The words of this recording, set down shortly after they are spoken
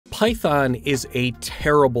Python is a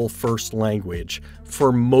terrible first language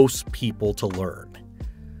for most people to learn.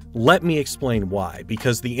 Let me explain why,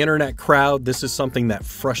 because the internet crowd, this is something that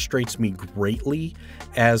frustrates me greatly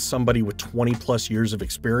as somebody with 20 plus years of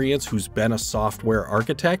experience who's been a software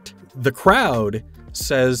architect. The crowd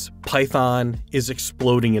says Python is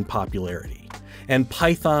exploding in popularity, and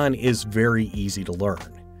Python is very easy to learn.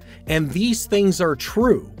 And these things are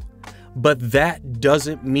true, but that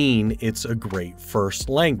doesn't mean it's a great first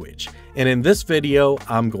language. And in this video,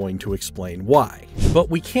 I'm going to explain why. But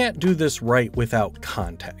we can't do this right without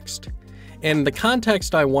context. And the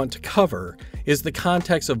context I want to cover is the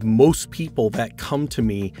context of most people that come to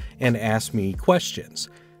me and ask me questions.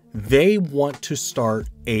 They want to start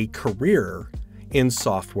a career in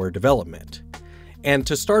software development. And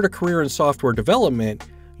to start a career in software development,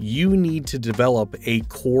 you need to develop a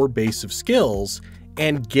core base of skills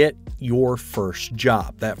and get your first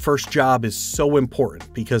job. That first job is so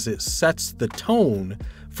important because it sets the tone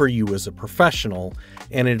for you as a professional,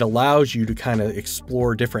 and it allows you to kind of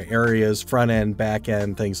explore different areas, front end, back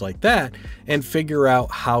end, things like that, and figure out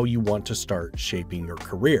how you want to start shaping your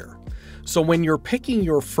career. So when you're picking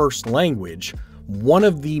your first language, one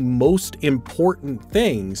of the most important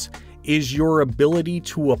things is your ability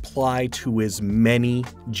to apply to as many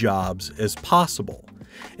jobs as possible.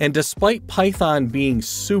 And despite Python being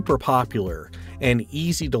super popular and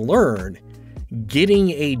easy to learn, getting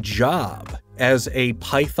a job as a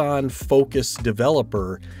Python-focused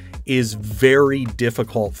developer is very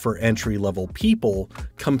difficult for entry-level people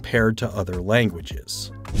compared to other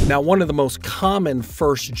languages. Now, one of the most common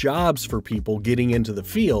first jobs for people getting into the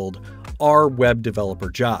field are web developer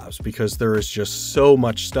jobs, because there is just so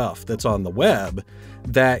much stuff that's on the web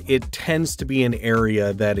that it tends to be an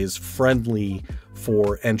area that is friendly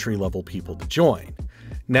for entry-level people to join.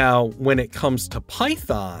 Now, when it comes to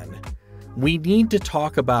Python, we need to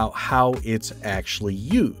talk about how it's actually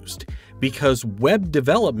used, because web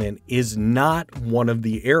development is not one of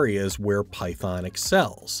the areas where Python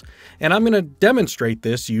excels. And I'm going to demonstrate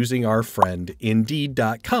this using our friend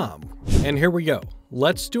Indeed.com. And here we go.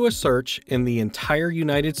 Let's do a search in the entire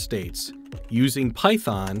United States using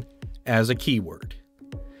Python as a keyword.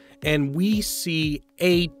 And we see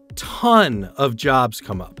a ton of jobs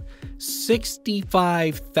come up.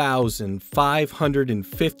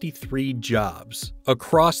 65,553 jobs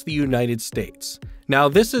across the United States. Now,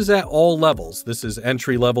 this is at all levels. This is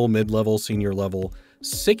entry level, mid-level, senior level.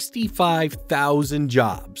 65,000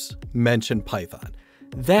 jobs mention Python.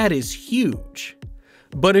 That is huge.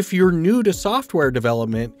 But if you're new to software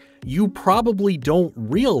development, you probably don't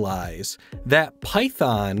realize that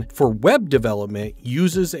Python for web development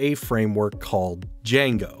uses a framework called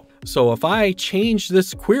Django. So if I change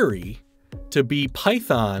this query to be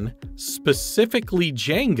Python, specifically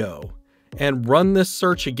Django, and run this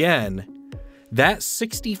search again, that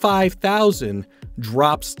 65,000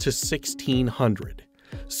 drops to 1,600.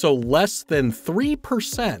 So less than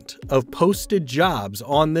 3% of posted jobs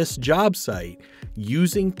on this job site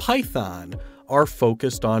using Python are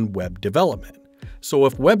focused on web development. So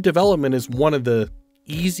if web development is one of the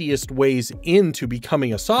easiest ways into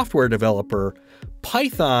becoming a software developer,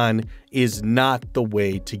 Python is not the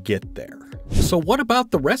way to get there. So what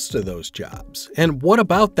about the rest of those jobs? And what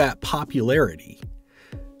about that popularity?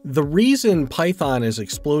 The reason Python is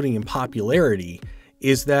exploding in popularity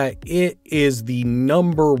is that it is the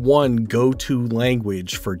 #1 go-to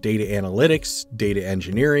language for data analytics, data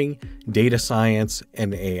engineering, data science,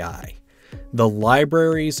 and AI. The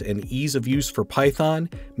libraries and ease of use for Python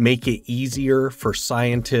make it easier for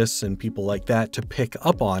scientists and people like that to pick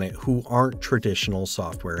up on it who aren't traditional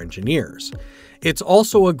software engineers. It's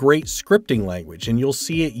also a great scripting language, and you'll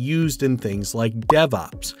see it used in things like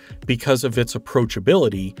DevOps because of its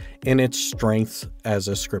approachability and its strength as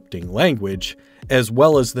a scripting language, as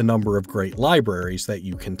well as the number of great libraries that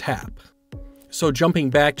you can tap. So jumping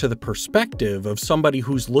back to the perspective of somebody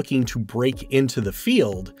who's looking to break into the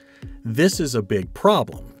field, this is a big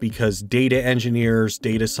problem because data engineers,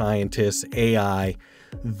 data scientists, AI,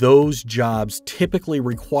 those jobs typically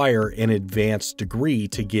require an advanced degree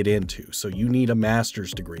to get into. So you need a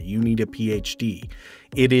master's degree, you need a PhD.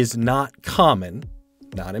 It is not common,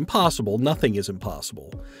 not impossible, nothing is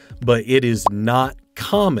impossible, but it is not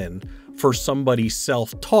common for somebody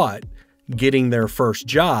self-taught getting their first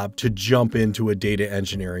job to jump into a data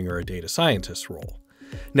engineering or a data scientist role.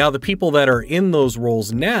 Now, the people that are in those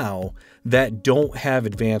roles now that don't have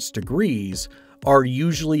advanced degrees are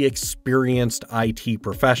usually experienced IT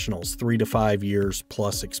professionals, 3 to 5 years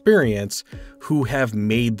plus experience, who have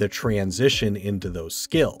made the transition into those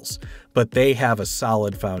skills. But they have a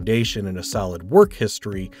solid foundation and a solid work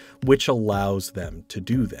history, which allows them to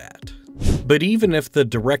do that. But even if the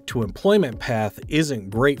direct-to-employment path isn't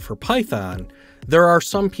great for Python, there are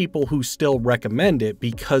some people who still recommend it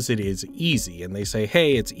because it is easy. And they say,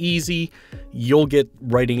 hey, it's easy. You'll get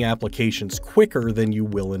writing applications quicker than you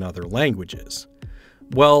will in other languages.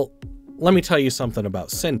 Well, let me tell you something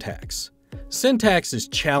about syntax. Syntax is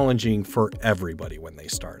challenging for everybody when they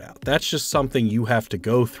start out. That's just something you have to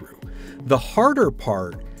go through. The harder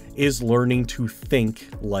part is learning to think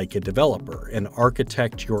like a developer and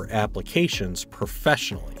architect your applications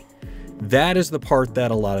professionally. That is the part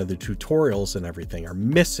that a lot of the tutorials and everything are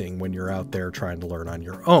missing when you're out there trying to learn on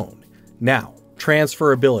your own. Now,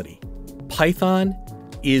 transferability. Python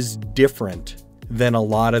is different than a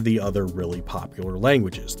lot of the other really popular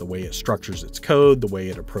languages. The way it structures its code, the way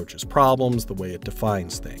it approaches problems, the way it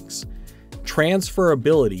defines things.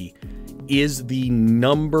 Transferability is the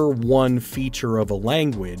 #1 feature of a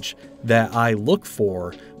language that I look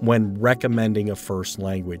for when recommending a first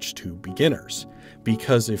language to beginners.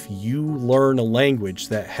 Because if you learn a language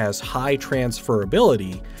that has high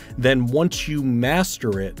transferability, then once you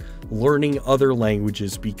master it, learning other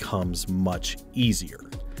languages becomes much easier.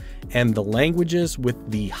 And the languages with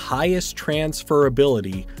the highest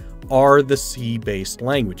transferability are the C-based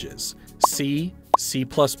languages: C, C++,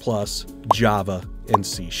 Java, and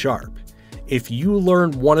C#. If you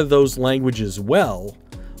learn one of those languages well,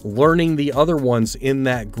 learning the other ones in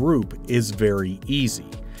that group is very easy.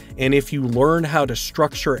 And if you learn how to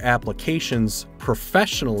structure applications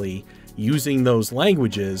professionally using those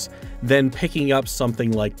languages, then picking up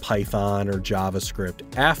something like Python or JavaScript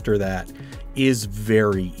after that is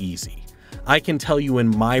very easy. I can tell you in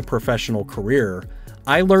my professional career,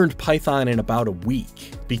 I learned Python in about a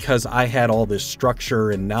week because I had all this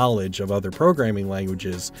structure and knowledge of other programming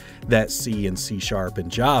languages that C and C#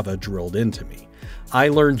 and Java drilled into me. I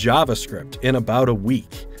learned JavaScript in about a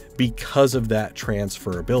week because of that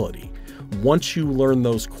transferability. Once you learn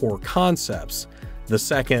those core concepts, the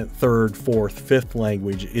second, third, fourth, fifth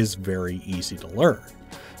language is very easy to learn.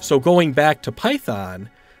 So going back to Python,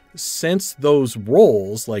 since those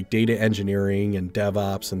roles like data engineering and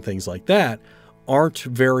DevOps and things like that aren't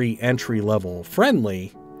very entry-level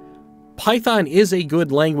friendly, Python is a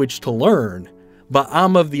good language to learn, but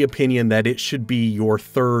I'm of the opinion that it should be your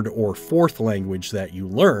third or fourth language that you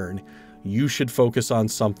learn. You should focus on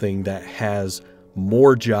something that has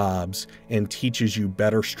more jobs and teaches you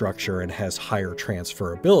better structure and has higher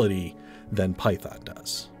transferability than Python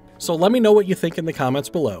does. So let me know what you think in the comments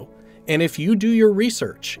below. And if you do your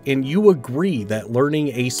research and you agree that learning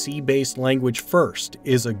a C-based language first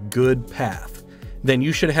is a good path, then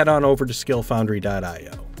you should head on over to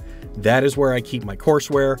skillfoundry.io. That is where I keep my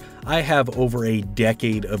courseware. I have over a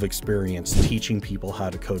decade of experience teaching people how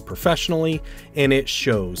to code professionally, and it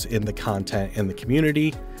shows in the content and the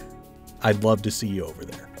community. I'd love to see you over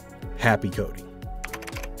there. Happy coding.